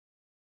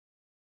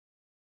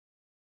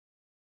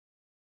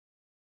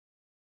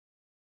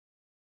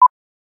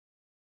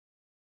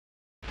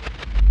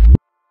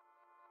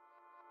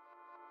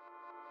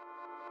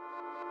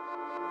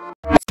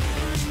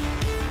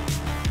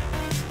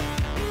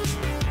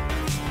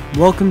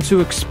Welcome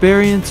to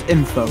Experience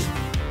Info,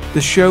 the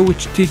show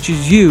which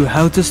teaches you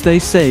how to stay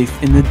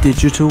safe in the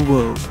digital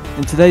world.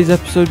 In today's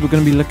episode we're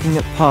going to be looking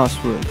at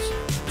passwords,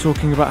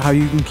 talking about how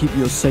you can keep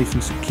yours safe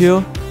and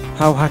secure,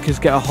 how hackers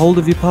get a hold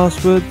of your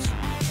passwords,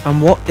 and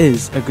what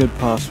is a good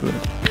password.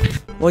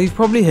 Well, you've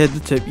probably heard the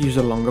tip use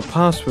a longer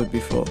password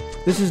before.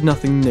 This is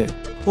nothing new.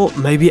 Or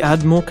maybe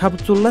add more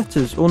capital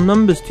letters or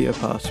numbers to your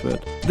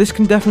password. This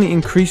can definitely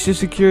increase your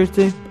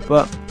security,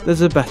 but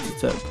there's a better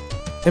tip.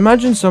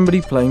 Imagine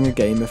somebody playing a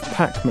game of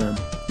Pac-Man.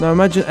 Now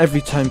imagine every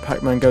time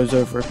Pac-Man goes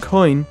over a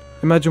coin,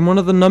 imagine one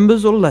of the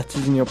numbers or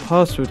letters in your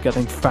password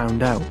getting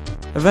found out.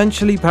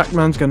 Eventually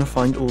Pac-Man's going to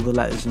find all the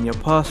letters in your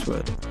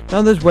password.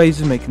 Now there's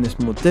ways of making this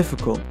more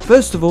difficult.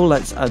 First of all,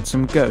 let's add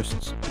some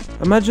ghosts.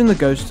 Imagine the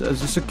ghost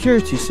as a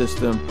security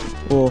system,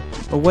 or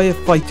a way of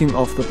fighting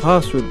off the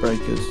password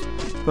breakers.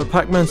 But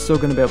Pac-Man's still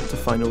going to be able to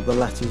find all the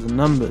letters and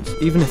numbers,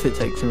 even if it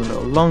takes him a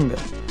little longer.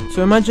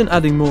 So imagine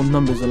adding more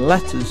numbers and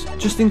letters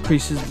just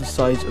increases the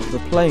size of the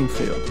playing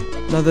field.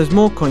 Now there's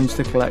more coins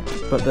to collect,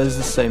 but there's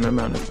the same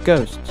amount of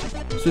ghosts.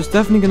 So it's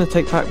definitely going to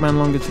take Pac-Man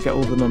longer to get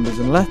all the numbers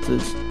and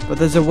letters, but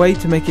there's a way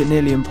to make it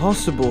nearly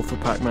impossible for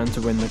Pac-Man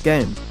to win the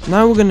game.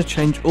 Now we're going to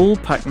change all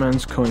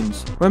Pac-Man's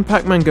coins. When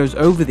Pac-Man goes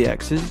over the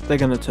X's, they're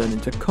going to turn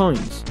into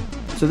coins.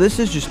 So this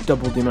is just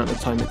double the amount of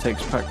time it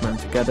takes Pac-Man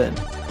to get in.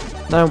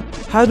 Now,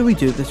 how do we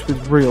do this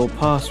with real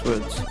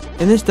passwords?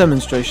 In this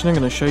demonstration I'm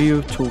going to show you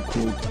a tool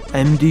called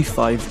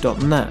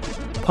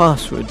MD5.net,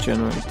 Password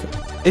Generator.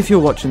 If you're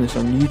watching this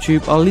on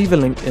YouTube, I'll leave a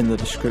link in the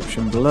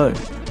description below.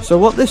 So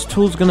what this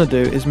tool's going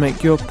to do is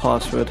make your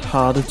password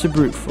harder to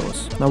brute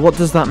force. Now what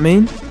does that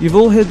mean? You've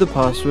all heard the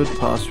password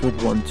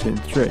 1, 2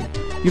 and 3.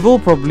 You've all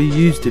probably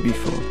used it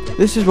before.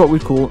 This is what we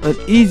call an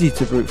easy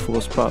to brute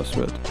force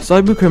password.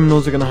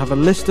 Cybercriminals are going to have a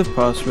list of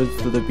passwords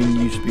that have been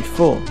used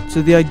before.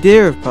 So the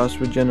idea of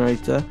Password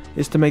Generator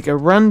is to make a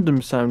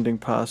random sounding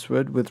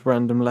password with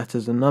random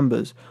letters and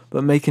numbers,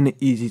 but making it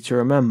easy to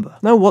remember.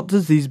 Now what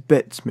does these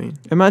bits mean?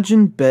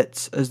 Imagine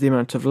bits as the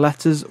amount of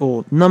letters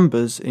or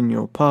numbers in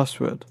your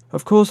password.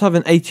 Of course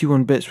having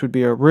 81 bits would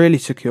be a really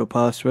secure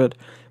password,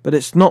 but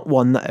it's not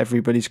one that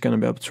everybody's going to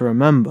be able to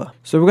remember.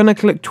 So we're going to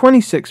click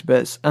 26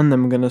 bits and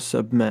then we're going to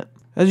submit.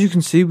 As you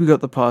can see, we got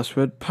the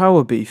password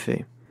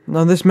PowerBeefy.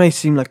 Now this may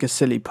seem like a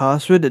silly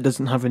password, it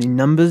doesn't have any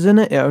numbers in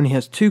it, it only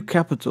has 2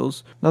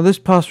 capitals. Now this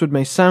password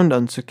may sound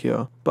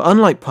unsecure, but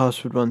unlike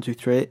password 1, 2,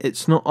 3,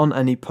 it's not on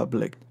any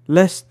public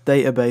list,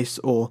 database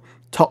or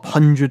top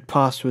 100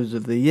 passwords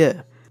of the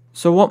year.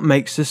 So what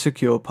makes a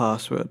secure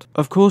password?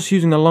 Of course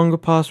using a longer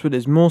password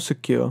is more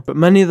secure, but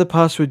many of the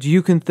passwords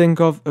you can think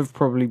of have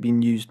probably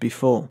been used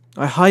before.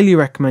 I highly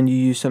recommend you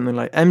use something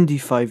like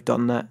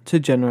MD5.net to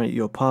generate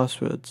your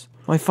passwords.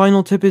 My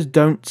final tip is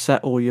don't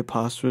set all your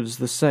passwords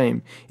the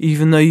same.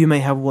 Even though you may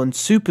have one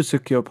super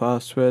secure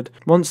password,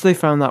 once they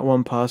found that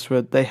one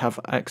password, they have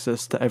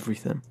access to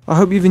everything. I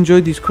hope you've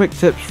enjoyed these quick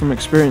tips from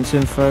Experience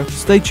Info.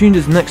 Stay tuned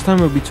as next time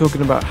we'll be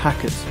talking about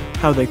hackers,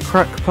 how they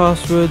crack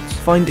passwords,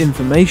 find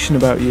information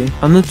about you,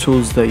 and the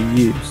tools they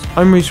use.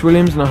 I'm Rees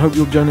Williams and I hope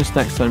you'll join us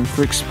next time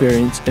for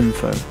Experience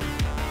Info.